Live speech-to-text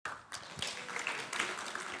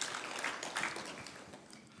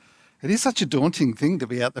It is such a daunting thing to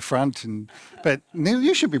be out the front, but Neil,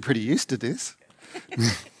 you should be pretty used to this.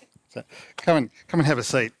 So come and have a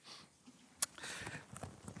seat.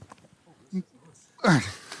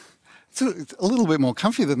 It's a little bit more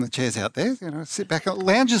comfy than the chairs out there. Sit back.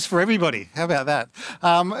 Lounges for everybody. How about that?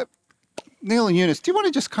 Neil and Eunice, do you want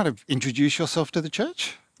to just kind of introduce yourself to the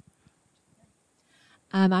church?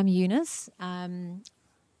 I'm Eunice. Neil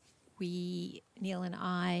and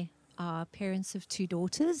I are parents of 2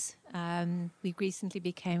 daughters. We recently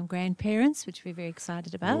became grandparents, which we're very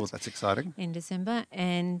excited about. Oh, that's exciting. In December.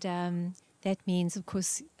 And that means, of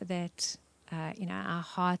course, that, our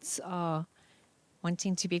hearts are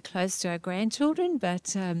wanting to be close to our grandchildren,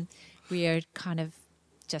 but we are kind of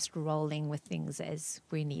just rolling with things as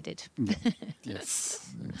we're needed. Yes.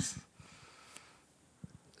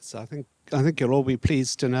 So I think you'll all be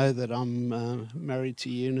pleased to know that I'm married to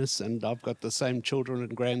Eunice, and I've got the same children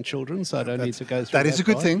and grandchildren, so I don't need to go through that. That is a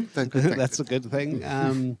good thing. That's a good thing.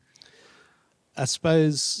 I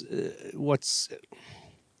suppose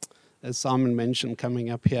as Simon mentioned, coming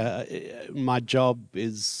up here, my job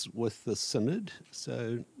is with the Synod,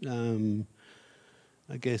 so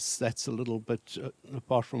I guess that's a little bit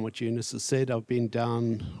apart from what Eunice has said. I've been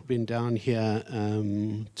down here.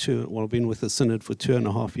 I've been with the Synod for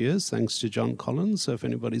 2.5 years, thanks to John Collins. So if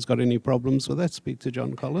anybody's got any problems with that, speak to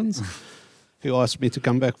John Collins. He asked me to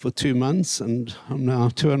come back for 2 months, and I'm now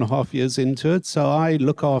 2.5 years into it. So I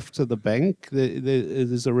look after the bank.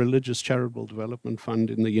 There's a religious charitable development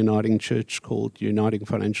fund in the Uniting Church called Uniting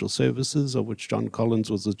Financial Services, of which John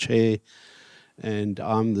Collins was the chair, and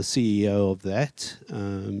I'm the CEO of that.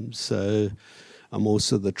 So I'm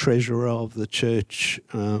also the treasurer of the church,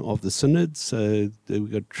 of the Synod. So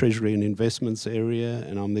we've got treasury and investments area,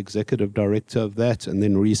 and I'm the executive director of that. And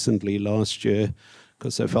then recently, last year,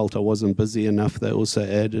 because they felt I wasn't busy enough, they also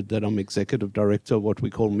added that I'm executive director of what we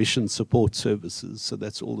call mission support services. So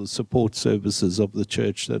that's all the support services of the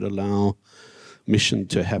church that allow mission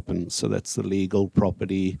to happen. So that's the legal,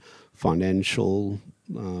 property, financial,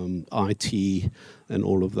 IT, and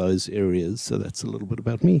all of those areas. So that's a little bit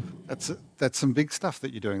about me. That's some big stuff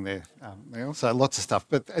that you're doing there, Neil. So lots of stuff.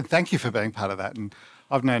 But thank you for being part of that. And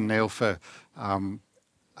I've known Neil for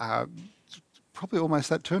probably almost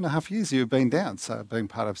that 2.5 years you've been down. So being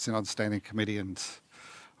part of Synod Standing Committee, and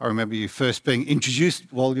I remember you first being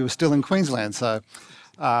introduced while you were still in Queensland. So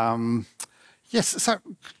yes. So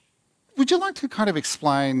would you like to kind of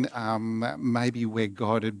explain maybe where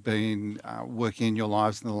God had been working in your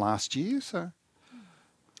lives in the last year? So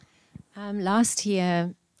last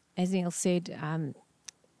year, as Neil said,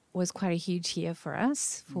 was quite a huge year for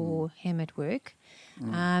us, for him at work.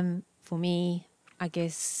 For me, I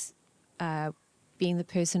guess, being the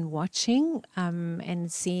person watching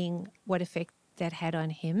and seeing what effect that had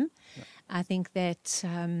on him. Yeah. I think that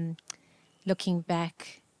looking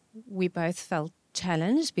back, we both felt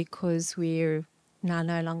challenged because we're now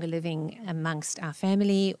no longer living amongst our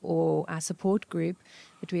family or our support group,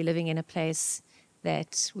 but we're living in a place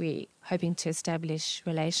that we're hoping to establish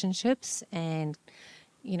relationships and,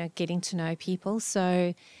 getting to know people.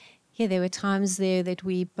 So, yeah, there were times there that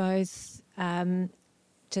we both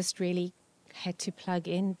just really had to plug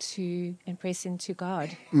into and press into God,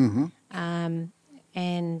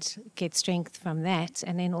 and get strength from that.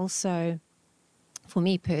 And then also, for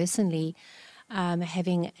me personally,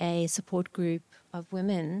 having a support group of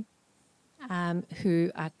women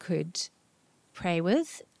who I could pray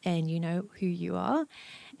with, and you know who you are,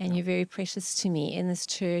 and you're very precious to me in this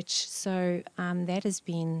church. So that has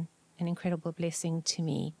been an incredible blessing to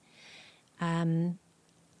me.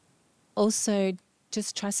 Also,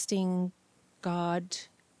 just trusting God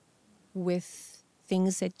with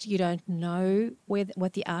things that you don't know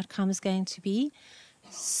what the outcome is going to be.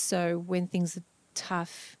 So when things are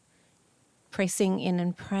tough, pressing in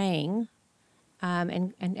and praying,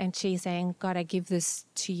 and she's saying, God, I give this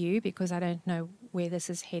to you because I don't know where this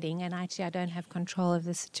is heading, and actually I don't have control of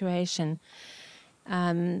the situation,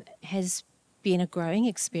 has been a growing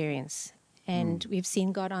experience. And we've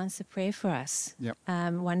seen God answer prayer for us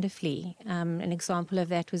wonderfully. An example of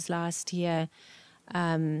that was last year.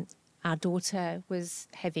 Our daughter was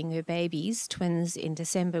having her babies, twins, in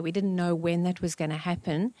December. We didn't know when that was going to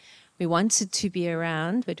happen. We wanted to be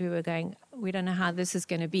around, but we were going, we don't know how this is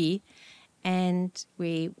going to be. And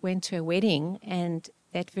we went to a wedding, and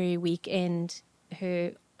that very weekend,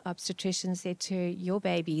 her obstetrician said to her, your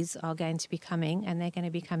babies are going to be coming, and they're going to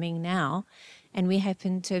be coming now. And we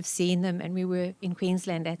happened to have seen them, and we were in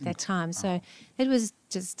Queensland at that time. So it was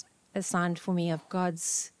just a sign for me of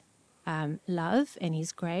God's love and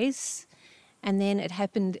his grace. And then it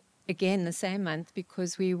happened again the same month,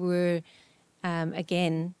 because we were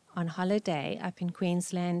again on holiday up in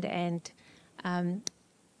Queensland, and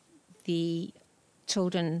the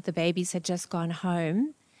children, the babies, had just gone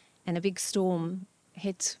home, and a big storm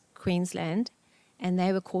hit Queensland, and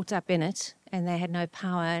they were caught up in it, and they had no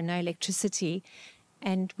power, no electricity.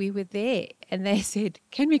 And we were there, and they said,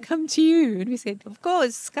 "Can we come to you?" And we said, "Of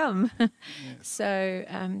course, come." Yes. So,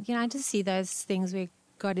 I just see those things where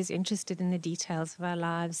God is interested in the details of our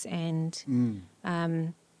lives, and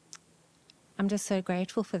I'm just so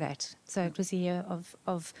grateful for that. So it was a year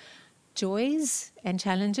of joys and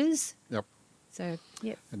challenges. Yep. So,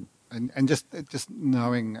 yeah. And just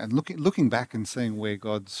knowing and looking back and seeing where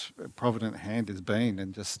God's provident hand has been,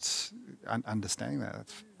 and just understanding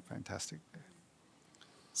that's fantastic.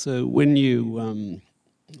 So when you,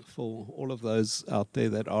 for all of those out there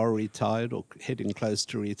that are retired or heading close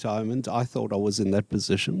to retirement, I thought I was in that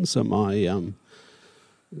position. So my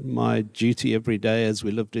duty every day as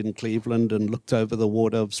we lived in Cleveland and looked over the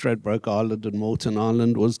water of Stradbroke Island and Moreton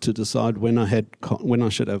Island was to decide when I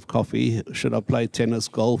should have coffee, should I play tennis,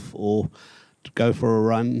 golf, or to go for a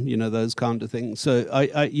run, those kind of things. So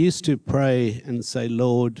I used to pray and say,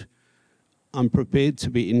 Lord, I'm prepared to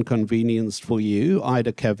be inconvenienced for you. I had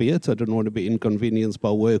a caveat. I didn't want to be inconvenienced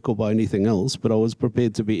by work or by anything else, but I was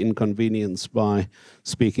prepared to be inconvenienced by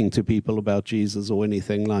speaking to people about Jesus or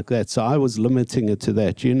anything like that. So I was limiting it to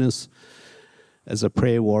that. Eunice, as a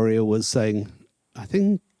prayer warrior, was saying, I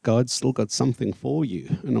think God's still got something for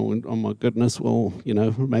you. And I went, oh my goodness, well,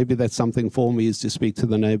 maybe that's something for me is to speak to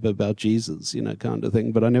the neighbor about Jesus, kind of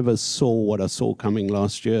thing. But I never saw what I saw coming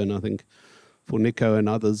last year. And I think for Nico and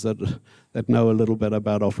others that know a little bit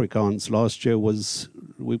about Afrikaans, last year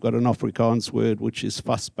we've got an Afrikaans word which is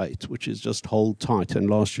vasbyt, which is just hold tight, and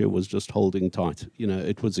last year was just holding tight.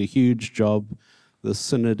 It was a huge job. The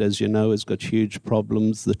synod, as you know, has got huge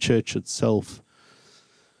problems. The church itself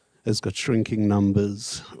has got shrinking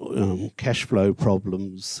numbers, cash flow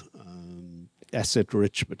problems, asset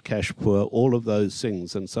rich but cash poor, all of those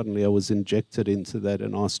things. And suddenly I was injected into that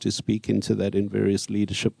and asked to speak into that in various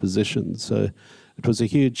leadership positions. So it was a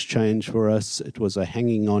huge change for us. It was a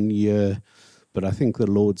hanging on year, but I think the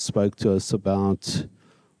Lord spoke to us about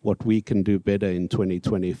what we can do better in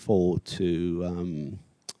 2024 to,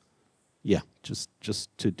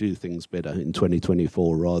 just to do things better in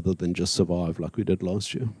 2024 rather than just survive like we did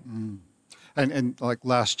last year. And like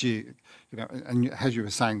last year, and as you were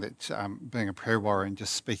saying that being a prayer warrior and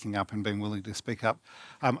just speaking up and being willing to speak up,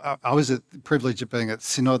 I was at the privilege of being at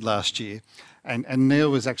Synod last year, and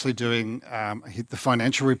Neil was actually doing the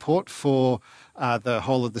financial report for the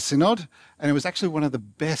whole of the Synod, and it was actually one of the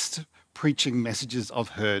best preaching messages I've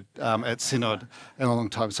heard at Synod in a long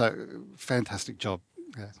time. So fantastic job.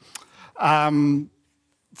 Yeah.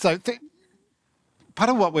 Part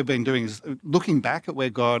of what we've been doing is looking back at where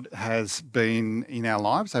God has been in our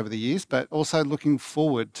lives over the years, but also looking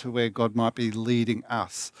forward to where God might be leading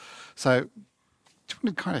us. So do you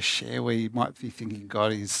want to kind of share where you might be thinking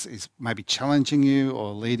God is maybe challenging you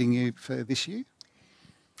or leading you for this year?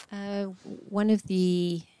 One of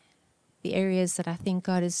the areas that I think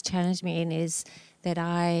God has challenged me in is that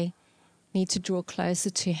I need to draw closer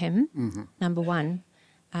to Him, number one.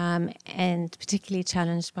 And particularly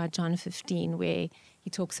challenged by John 15, where he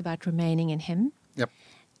talks about remaining in him. Yep.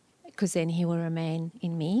 Because then he will remain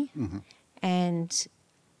in me. And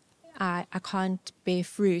I can't bear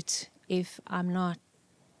fruit if I'm not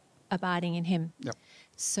abiding in him. Yep.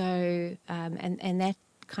 So, and that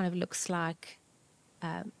kind of looks like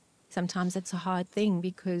sometimes it's a hard thing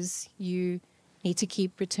because you need to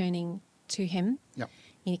keep returning to him. Yep.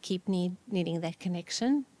 You keep needing that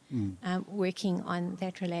connection. Working on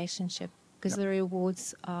that relationship because the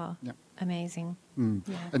rewards are amazing.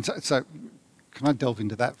 Yeah. And so can I delve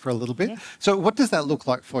into that for a little bit? Yeah. So what does that look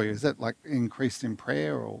like for you? Is that like increased in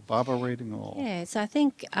prayer or Bible reading or? Yeah, so I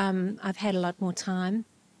think I've had a lot more time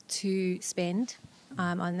to spend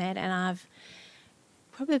on that, and I've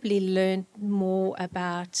probably learned more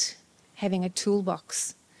about having a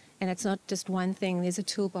toolbox. And it's not just one thing. There's a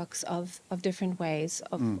toolbox of different ways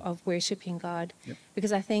of worshipping God. Yep.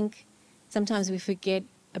 Because I think sometimes we forget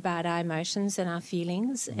about our emotions and our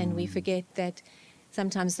feelings, and we forget that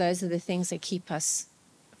sometimes those are the things that keep us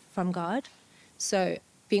from God. So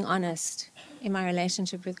being honest in my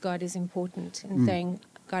relationship with God is important, and saying,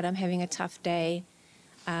 God, I'm having a tough day.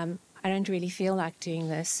 I don't really feel like doing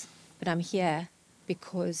this, but I'm here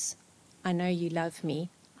because I know you love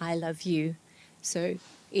me. I love you. So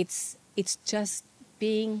it's just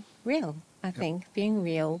being real, I think, being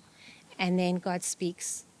real. And then God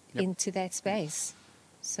speaks into that space.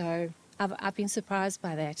 So I've been surprised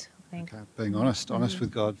by that, I think. Okay. Being honest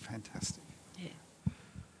with God, fantastic. Yeah.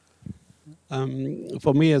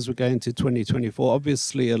 For me, as we go into 2024,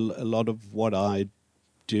 obviously a lot of what I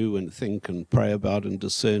do and think and pray about and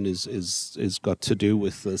discern is got to do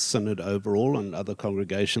with the synod overall and other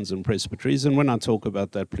congregations and presbyteries. And when I talk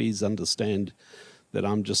about that, please understand that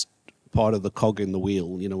I'm just part of the cog in the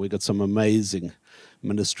wheel. You know, we've got some amazing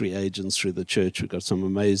ministry agents through the church. We've got some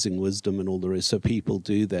amazing wisdom and all the rest. So people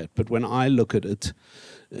do that. But when I look at it,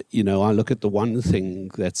 you know, I look at the one thing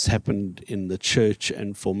that's happened in the church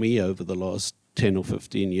and for me over the last 10 or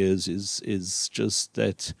 15 years is just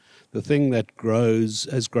that the thing that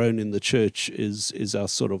has grown in the church is our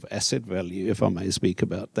sort of asset value, if I may speak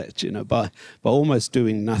about that. You know, by almost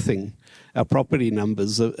doing nothing, our property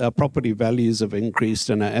values have increased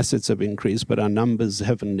and our assets have increased, but our numbers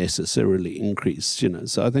haven't necessarily increased. You know,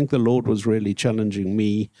 so I think the Lord was really challenging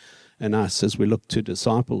me and us as we look to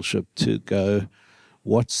discipleship to go,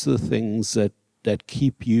 what's the things that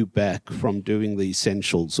keep you back from doing the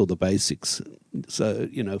essentials or the basics? So,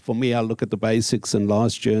 you know, for me, I look at the basics in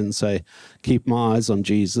last year and say, keep my eyes on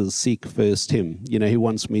Jesus, seek first him. You know, he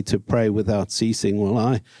wants me to pray without ceasing.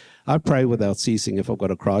 Well, I pray without ceasing if I've got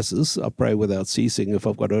a crisis. I pray without ceasing if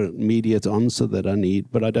I've got an immediate answer that I need,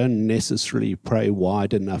 but I don't necessarily pray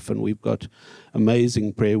wide enough. And we've got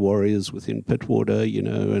amazing prayer warriors within Pittwater, you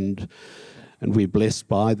know, and we're blessed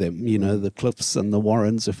by them, you know, the Cliffs and the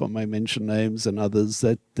Warrens, if I may mention names, and others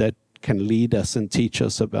that can lead us and teach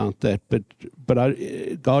us about that. But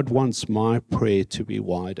God wants my prayer to be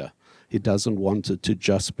wider. He doesn't want it to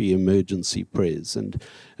just be emergency prayers. And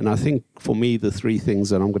I think for me, the three things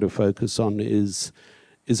that I'm going to focus on is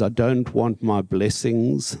I don't want my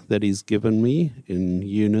blessings that he's given me in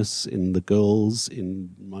Eunice, in the girls,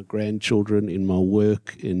 in my grandchildren, in my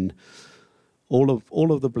work, in all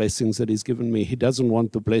of the blessings that he's given me. He doesn't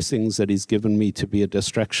want the blessings that he's given me to be a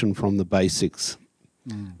distraction from the basics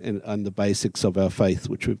and the basics of our faith,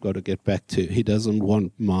 which we've got to get back to. He doesn't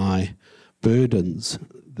want my burdens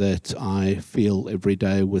that I feel every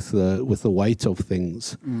day with the weight of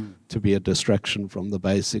things to be a distraction from the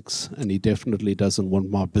basics. And he definitely doesn't want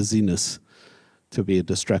my busyness to be a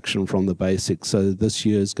distraction from the basics. So this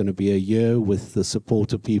year is going to be a year with the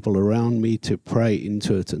support of people around me to pray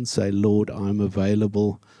into it and say, Lord, I'm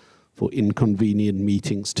available for inconvenient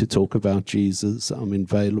meetings to talk about Jesus. I'm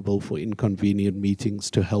available for inconvenient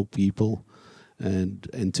meetings to help people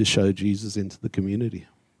and to show Jesus into the community.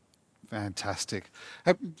 Fantastic.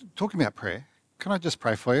 Hey, talking about prayer, can I just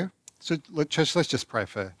pray for you? So, church, let's just pray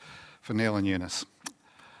for Neil and Eunice.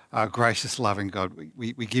 Gracious, loving God,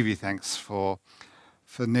 we give you thanks for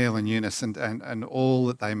Neil and Eunice and all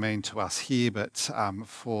that they mean to us here, but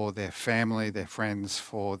for their family, their friends,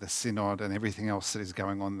 for the synod and everything else that is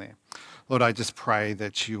going on there. Lord, I just pray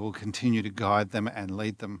that you will continue to guide them and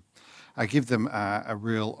lead them. Give them a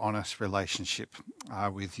real honest relationship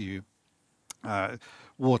with you.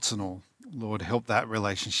 Warts and all, Lord, help that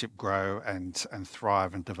relationship grow and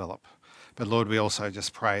thrive and develop. But Lord, we also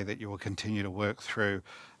just pray that you will continue to work through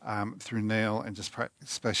Neil and just pray,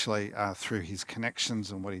 especially through his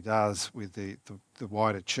connections and what he does with the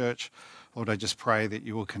wider church. Lord, I just pray that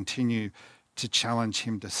you will continue to challenge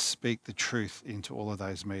him to speak the truth into all of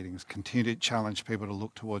those meetings, continue to challenge people to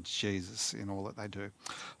look towards Jesus in all that they do.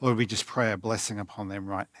 Lord, we just pray a blessing upon them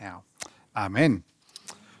right now. Amen.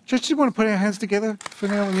 Church, do you want to put our hands together for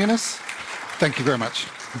Neil and Eunice? Thank you very much.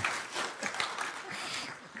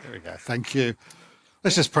 There we go. Thank you.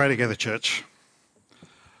 Let's just pray together, church.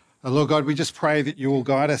 Lord God, we just pray that you will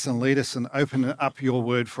guide us and lead us and open up your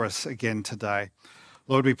word for us again today.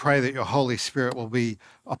 Lord, we pray that your Holy Spirit will be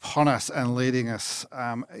upon us and leading us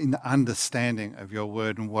in the understanding of your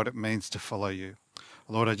word and what it means to follow you.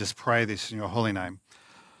 Lord, I just pray this in your holy name.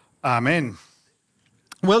 Amen.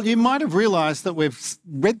 Well, you might have realised that we've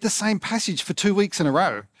read the same passage for 2 weeks in a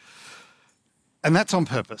row. And that's on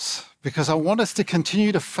purpose, because I want us to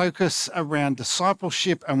continue to focus around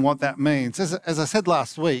discipleship and what that means. As I said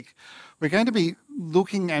last week, we're going to be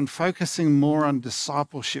looking and focusing more on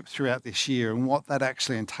discipleship throughout this year and what that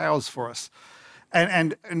actually entails for us.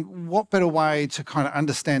 And what better way to kind of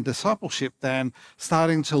understand discipleship than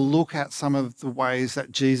starting to look at some of the ways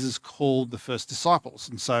that Jesus called the first disciples.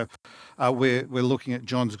 And so we're looking at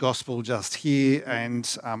John's gospel just here,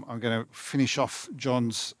 and I'm going to finish off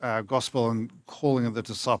John's gospel and calling of the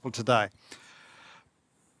disciple today.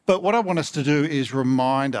 But what I want us to do is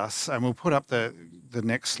remind us, and we'll put up the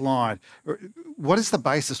next slide, what is the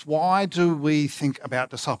basis? Why do we think about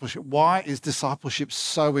discipleship? Why is discipleship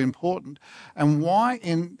so important? And why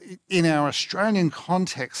in our Australian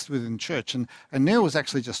context within church? And Neil was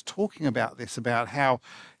actually just talking about this, about how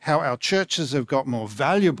our churches have got more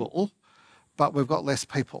valuable, but we've got less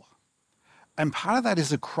people. And part of that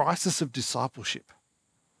is a crisis of discipleship.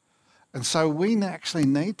 And so we actually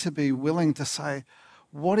need to be willing to say,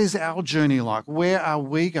 what is our journey like? Where are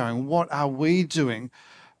we going? What are we doing?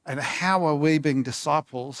 And how are we being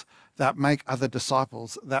disciples that make other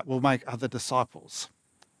disciples, that will make other disciples?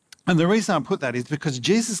 And the reason I put that is because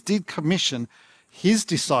Jesus did commission his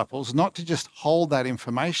disciples not to just hold that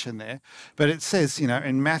information there, but it says,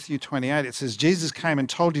 in Matthew 28, it says, Jesus came and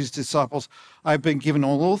told his disciples, I've been given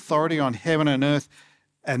all authority on heaven and earth,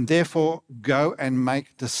 and therefore go and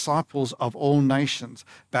make disciples of all nations,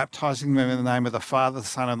 baptizing them in the name of the Father, the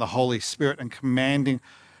Son, and the Holy Spirit, and commanding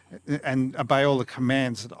and obey all the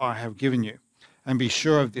commands that I have given you. And be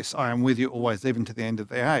sure of this, I am with you always, even to the end of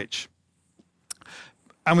the age.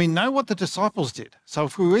 And we know what the disciples did. So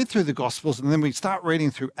if we read through the Gospels and then we start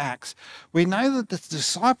reading through Acts, we know that the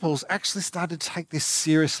disciples actually started to take this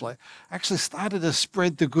seriously, actually started to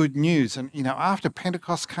spread the good news. And, after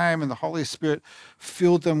Pentecost came and the Holy Spirit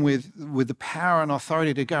filled them with the power and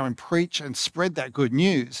authority to go and preach and spread that good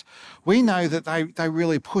news, we know that they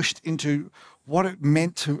really pushed into what it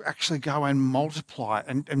meant to actually go and multiply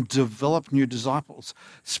and develop new disciples,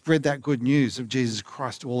 spread that good news of Jesus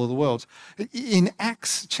Christ to all of the world. In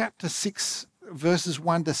Acts chapter 6, verses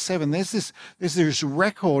 1 to 7, there's this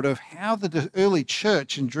record of how the early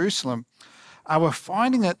church in Jerusalem were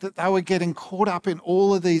finding it that they were getting caught up in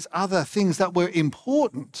all of these other things that were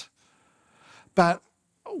important, but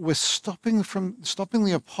were stopping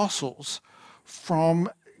the apostles from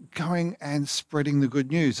going and spreading the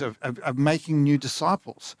good news of making new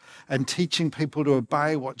disciples and teaching people to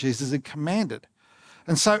obey what Jesus had commanded.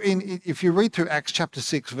 And so if you read through Acts chapter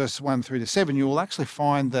 6, verse 1 through to 7, you will actually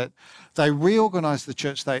find that they reorganized the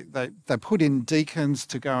church. They put in deacons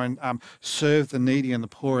to go and serve the needy and the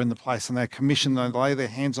poor in the place, and they commission them, they lay their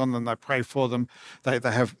hands on them, they pray for them. They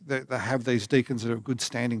have these deacons that are good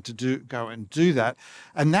standing to go and do that.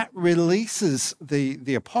 And that releases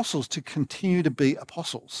the apostles to continue to be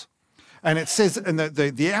apostles. And it says, and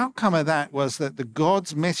the outcome of that was that the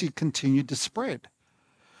God's message continued to spread.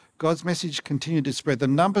 God's message continued to spread. The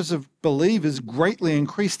numbers of believers greatly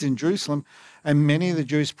increased in Jerusalem, and many of the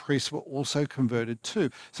Jewish priests were also converted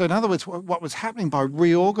too. So in other words, what was happening by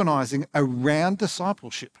reorganizing around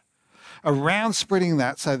discipleship, around spreading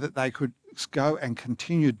that so that they could go and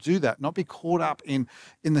continue to do that, not be caught up in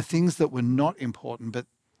the things that were not important, but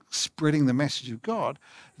spreading the message of God,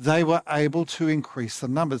 they were able to increase the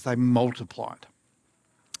numbers. They multiplied.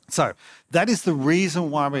 So that is the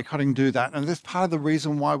reason why we're going to do that. And that's part of the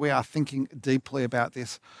reason why we are thinking deeply about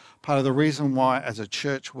this. Part of the reason why, as a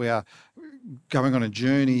church, we are going on a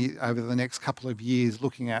journey over the next couple of years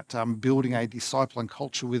looking at building a discipling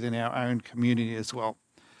culture within our own community as well.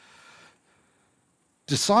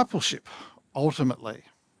 Discipleship, ultimately,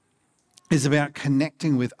 is about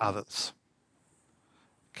connecting with others.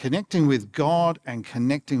 Connecting with God and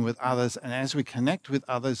connecting with others. And as we connect with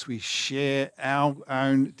others, we share our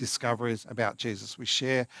own discoveries about Jesus. We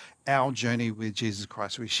share our journey with Jesus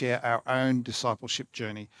Christ. We share our own discipleship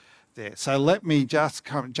journey there. So let me just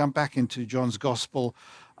jump back into John's Gospel,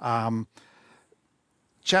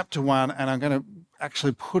 chapter 1, and I'm going to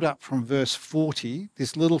actually put up from verse 40,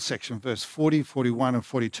 this little section, verse 40, 41, and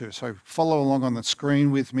 42. So follow along on the screen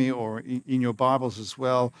with me or in your Bibles as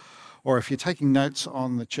well. Or if you're taking notes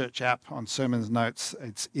on the church app, on Sermons Notes,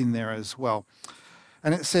 it's in there as well.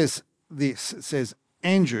 And it says this, it says,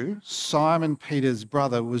 Andrew, Simon Peter's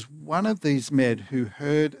brother, was one of these men who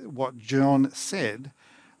heard what John said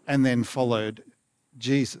and then followed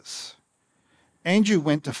Jesus. Andrew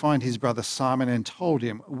went to find his brother Simon and told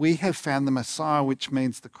him, we have found the Messiah, which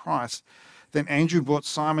means the Christ. Then Andrew brought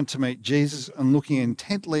Simon to meet Jesus, and looking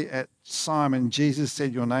intently at Simon, Jesus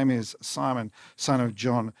said, your name is Simon, son of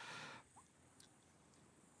John.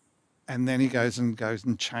 And then he goes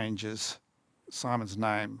and changes Simon's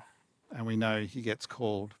name, and we know he gets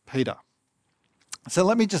called Peter. So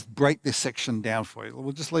let me just break this section down for you.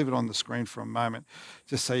 We'll just leave it on the screen for a moment,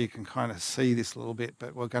 just so you can kind of see this a little bit,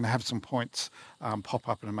 but we're going to have some points pop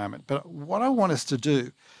up in a moment. But what I want us to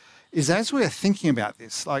do is, as we're thinking about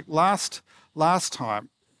this, like last time,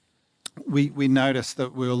 we noticed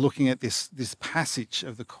that we were looking at this passage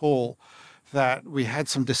of the call, that we had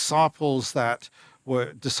some disciples that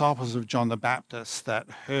were disciples of John the Baptist that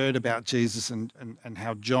heard about Jesus and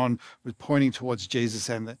how John was pointing towards Jesus,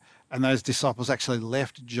 and those disciples actually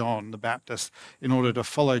left John the Baptist in order to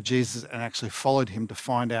follow Jesus and actually followed him to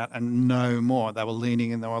find out and know more. They were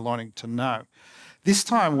leaning and they were wanting to know. This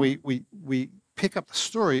time we pick up the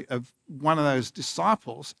story of one of those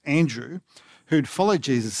disciples, Andrew, who'd followed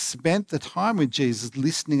Jesus, spent the time with Jesus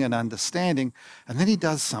listening and understanding, and then he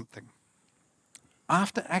does something.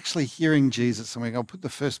 after actually hearing Jesus, and I'll put the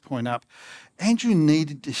first point up, Andrew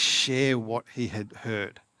needed to share what he had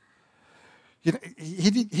heard. You know,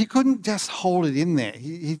 he couldn't just hold it in there.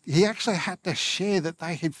 He actually had to share that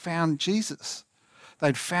they had found Jesus.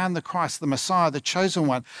 They'd found the Christ, the Messiah, the chosen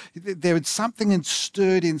one. There was something had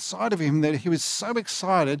stirred inside of him that he was so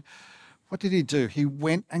excited. What did he do? He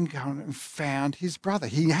went and found his brother.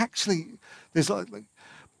 He actually,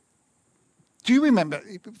 do you remember,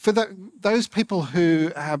 for those people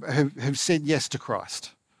who have said yes to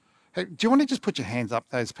Christ, hey, do you want to just put your hands up,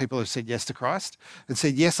 those people who said yes to Christ and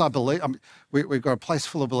said, yes, I believe? We've got a place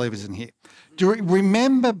full of believers in here. Do you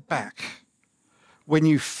remember back when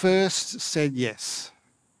you first said yes?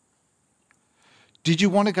 Did you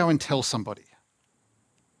want to go and tell somebody?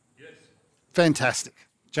 Yes. Fantastic.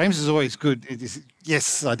 James is always good.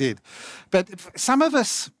 Yes, I did. But some of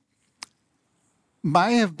us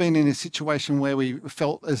may have been in a situation where we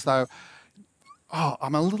felt as though, oh,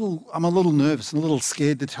 I'm a little nervous and a little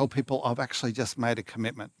scared to tell people I've actually just made a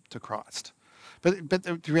commitment to Christ. But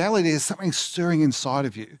the reality is something stirring inside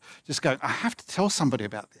of you, just going, I have to tell somebody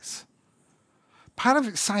about this. Part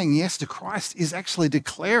of saying yes to Christ is actually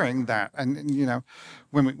declaring that. And you know,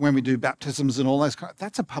 when we do baptisms and all those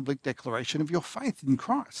that's a public declaration of your faith in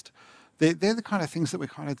Christ. They're the kind of things that we're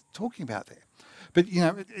kind of talking about there. But, you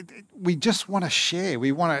know, we just want to share.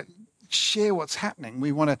 We want to share what's happening.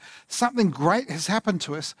 Something great has happened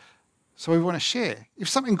to us, so we want to share. If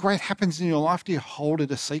something great happens in your life, do you hold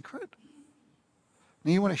it a secret?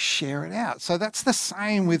 And you want to share it out. So that's the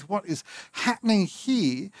same with what is happening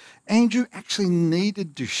here. Andrew actually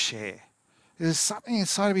needed to share. There's something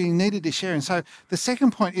inside of him he needed to share. And so the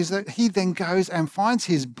second point is that he then goes and finds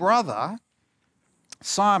his brother,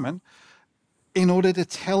 Simon, in order to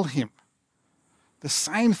tell him the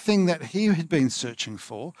same thing that he had been searching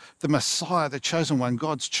for, the Messiah, the chosen one,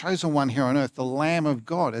 God's chosen one here on earth, the Lamb of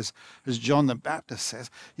God, as John the Baptist says.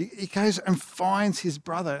 He goes and finds his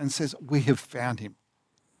brother and says, we have found him.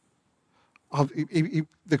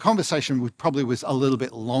 The conversation probably was a little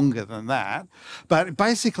bit longer than that, but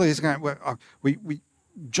basically he's going,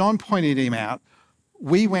 John pointed him out,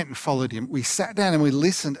 we went and followed him, we sat down and we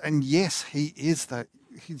listened, and yes, he's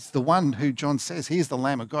the one who John says, he is the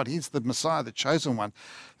Lamb of God, he's the Messiah, the chosen one,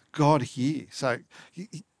 God here. So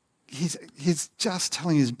he's just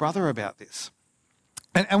telling his brother about this.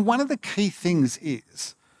 And one of the key things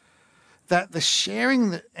is that the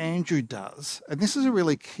sharing that Andrew does, and this is a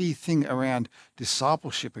really key thing around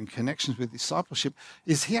discipleship and connections with discipleship,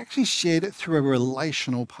 is he actually shared it through a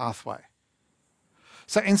relational pathway.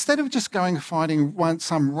 So instead of just going and finding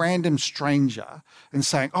some random stranger and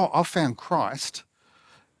saying, oh, I've found Christ,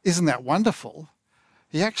 isn't that wonderful?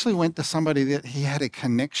 He actually went to somebody that he had a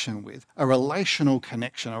connection with, a relational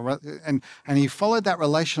connection, and he followed that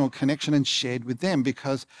relational connection and shared with them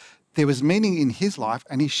because there was meaning in his life,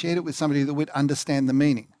 and he shared it with somebody that would understand the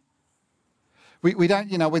meaning. We don't,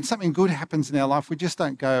 when something good happens in our life, we just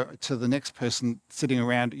don't go to the next person sitting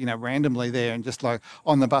around, randomly there and just like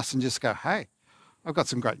on the bus and just go, hey, I've got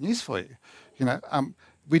some great news for you.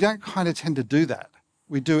 We don't kind of tend to do that.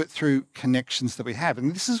 We do it through connections that we have.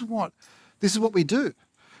 And this is what we do.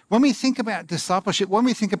 When we think about discipleship, when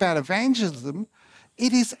we think about evangelism,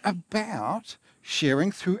 it is about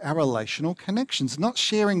sharing through our relational connections, not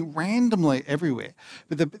sharing randomly everywhere.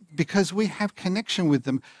 But because we have connection with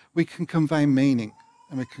them, we can convey meaning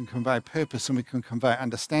and we can convey purpose and we can convey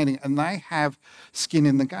understanding. And they have skin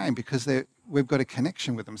in the game because we've got a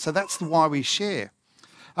connection with them. So that's why we share.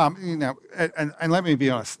 And let me be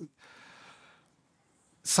honest,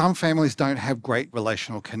 some families don't have great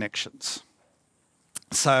relational connections.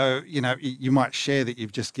 So, you might share that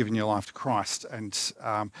you've just given your life to Christ and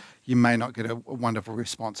you may not get a wonderful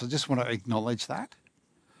response. I just want to acknowledge that.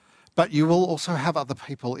 But you will also have other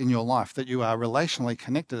people in your life that you are relationally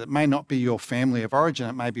connected. It may not be your family of origin.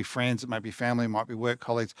 It may be friends. It may be family. It might be work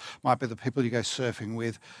colleagues. It might be the people you go surfing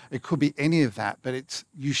with. It could be any of that, but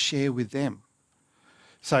you share with them.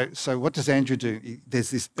 So what does Andrew do?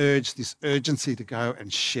 There's this urgency to go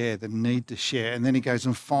and share, the need to share. And then he goes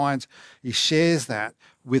and he shares that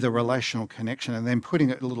with a relational connection. And then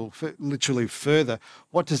putting it literally further,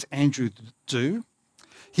 what does Andrew do?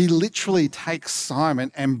 He literally takes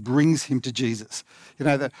Simon and brings him to Jesus.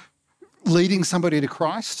 Leading somebody to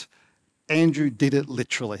Christ, Andrew did it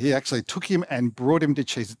literally. He actually took him and brought him to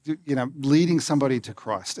Jesus, leading somebody to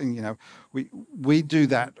Christ. And, we do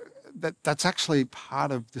that. That's actually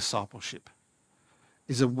part of discipleship,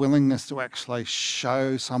 is a willingness to actually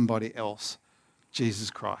show somebody else Jesus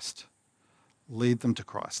Christ. Lead them to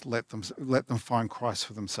Christ. Let them find Christ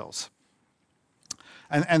for themselves.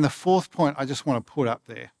 And the fourth point I just want to put up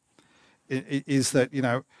there is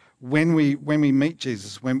that, when we meet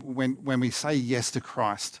Jesus, when we say yes to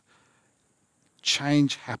Christ,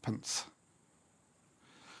 change happens.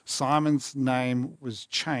 Simon's name was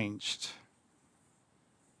changed.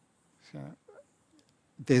 So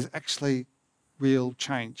there's actually real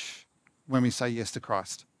change when we say yes to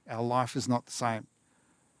Christ. Our life is not the same.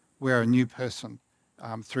 We're a new person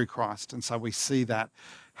through Christ. And so we see that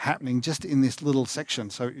happening just in this little section.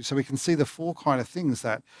 So we can see the four kind of things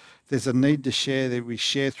that there's a need to share, that we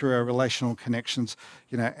share through our relational connections.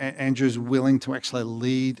 Andrew's willing to actually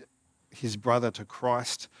lead his brother to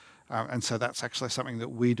Christ. And so that's actually something that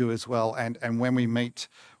we do as well. And when we meet,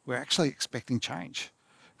 we're actually expecting change.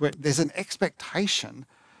 There's an expectation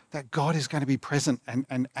that God is going to be present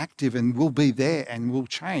and active and will be there and will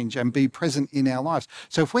change and be present in our lives.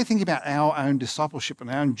 So if we're thinking about our own discipleship and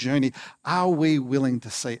our own journey, are we willing to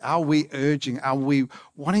see? Are we urging? Are we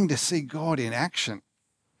wanting to see God in action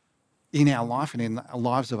in our life and in the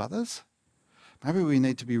lives of others? Maybe we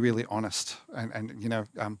need to be really honest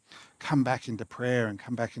and come back into prayer and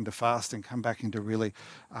come back into fasting, come back into really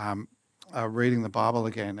reading the Bible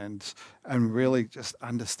again and really just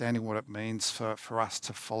understanding what it means for us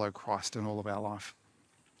to follow Christ in all of our life.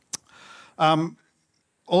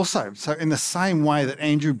 Also, so in the same way that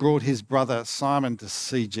Andrew brought his brother Simon to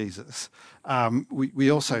see Jesus, we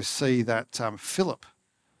also see that Philip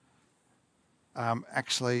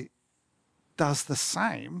actually does the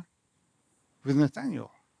same with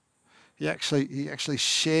Nathanael. He actually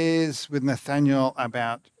shares with Nathanael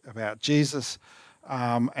about Jesus,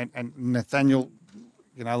 and Nathanael,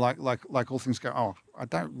 like all things go, oh, I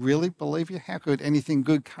don't really believe you. How could anything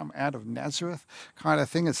good come out of Nazareth? Kind of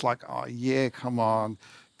thing. It's like, oh yeah, come on,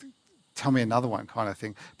 tell me another one, kind of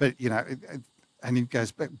thing. But and he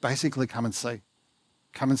goes, basically, come and see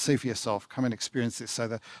for yourself, come and experience this.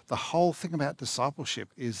 So the whole thing about discipleship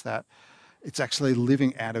is that it's actually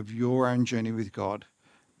living out of your own journey with God,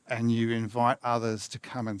 and you invite others to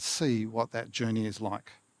come and see what that journey is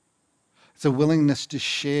like. It's a willingness to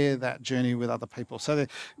share that journey with other people. So that,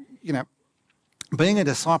 being a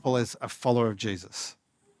disciple is a follower of Jesus.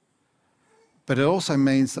 But it also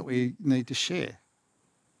means that we need to share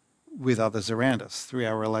with others around us through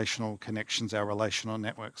our relational connections, our relational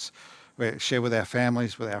networks. We share with our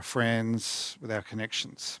families, with our friends, with our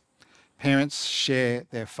connections. Parents share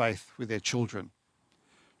their faith with their children.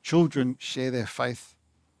 Children share their faith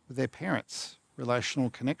with their parents, relational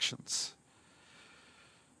connections.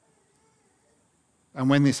 And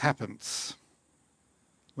when this happens,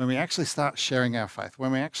 when we actually start sharing our faith,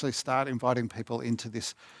 when we actually start inviting people into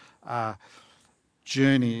this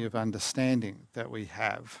journey of understanding that we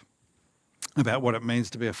have about what it means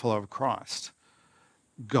to be a follower of Christ,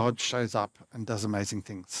 God shows up and does amazing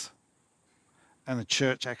things. And the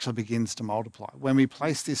church actually begins to multiply. When we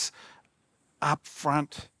place this up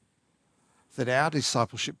front, that our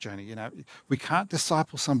discipleship journey, we can't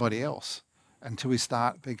disciple somebody else until we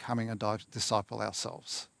start becoming a disciple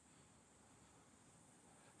ourselves.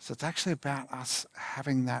 So it's actually about us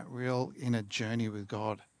having that real inner journey with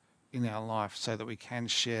God in our life so that we can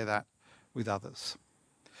share that with others.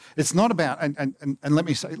 It's not about, and let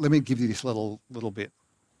me give you this little bit.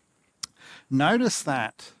 Notice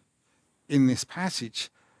that in this passage,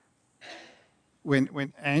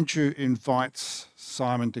 when Andrew invites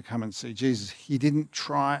Simon to come and see Jesus, he didn't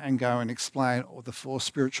try and go and explain all the 4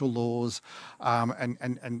 spiritual laws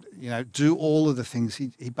and do all of the things.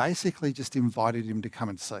 He basically just invited him to come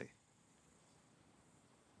and see.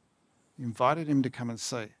 He invited him to come and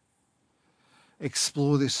see.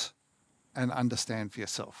 Explore this and understand for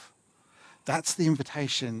yourself. That's the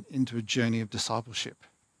invitation into a journey of discipleship.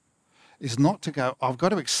 Is not to go, I've got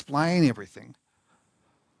to explain everything.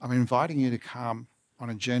 I'm inviting you to come on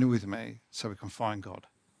a journey with me so we can find God.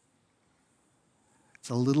 It's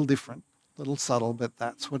a little different, a little subtle, but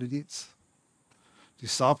that's what it is.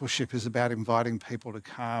 Discipleship is about inviting people to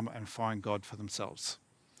come and find God for themselves.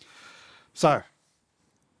 So,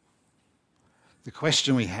 the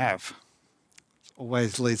question we have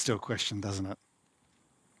always leads to a question, doesn't it?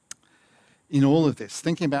 In all of this,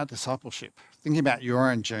 thinking about discipleship, thinking about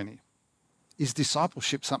your own journey, is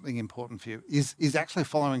discipleship something important for you? Is actually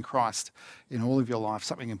following Christ in all of your life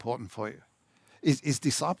something important for you? Is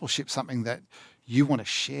discipleship something that you want to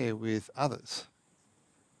share with others?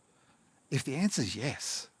 If the answer is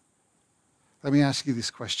yes, let me ask you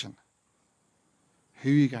this question. Who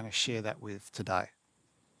are you going to share that with today?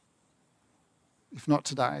 If not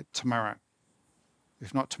today, tomorrow.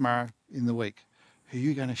 If not tomorrow, in the week. Who are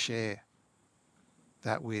you going to share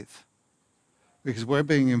that with? Because we're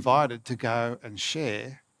being invited to go and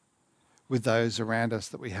share with those around us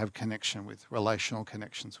that we have connection with, relational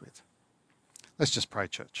connections with. Let's just pray,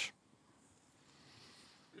 church.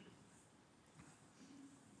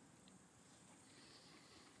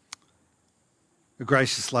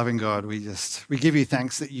 Gracious, loving God, we give you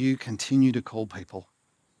thanks that you continue to call people.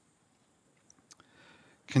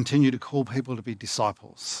 Continue to call people to be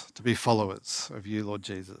disciples, to be followers of you, Lord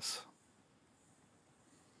Jesus.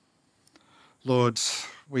 Lord,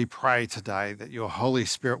 we pray today that your Holy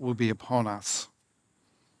Spirit will be upon us.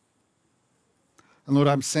 And Lord,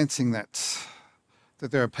 I'm sensing that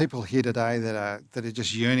there are people here today that are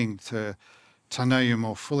just yearning to know you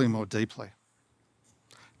more fully, more deeply,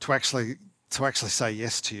 to actually say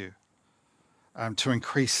yes to you, to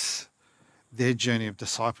increase their journey of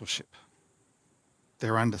discipleship,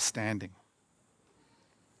 their understanding.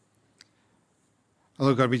 Oh,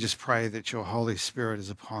 Lord God, we just pray that your Holy Spirit is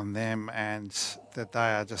upon them and that they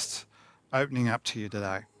are just opening up to you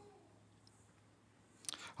today.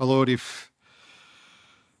 Oh Lord, if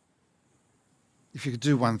you could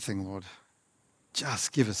do one thing, Lord,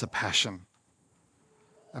 just give us a passionate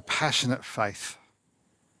faith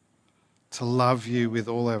to love you with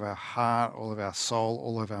all of our heart, all of our soul,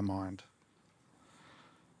 all of our mind.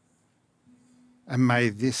 And may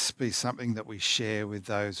this be something that we share with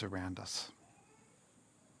those around us.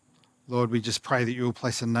 Lord, we just pray that you will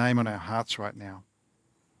place a name on our hearts right now,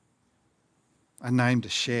 a name to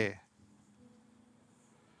share,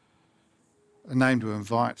 a name to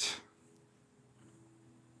invite,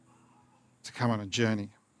 to come on a journey.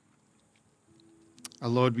 Oh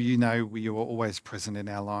Lord, you know you are always present in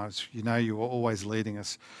our lives. You know you are always leading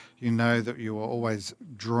us. You know that you are always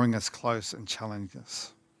drawing us close and challenging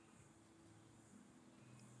us.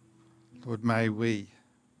 Lord, may we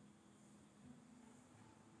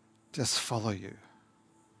just follow you.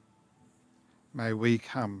 May we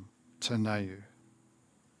come to know you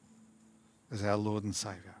as our Lord and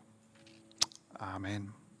Saviour.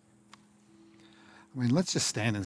 Amen. Let's just stand and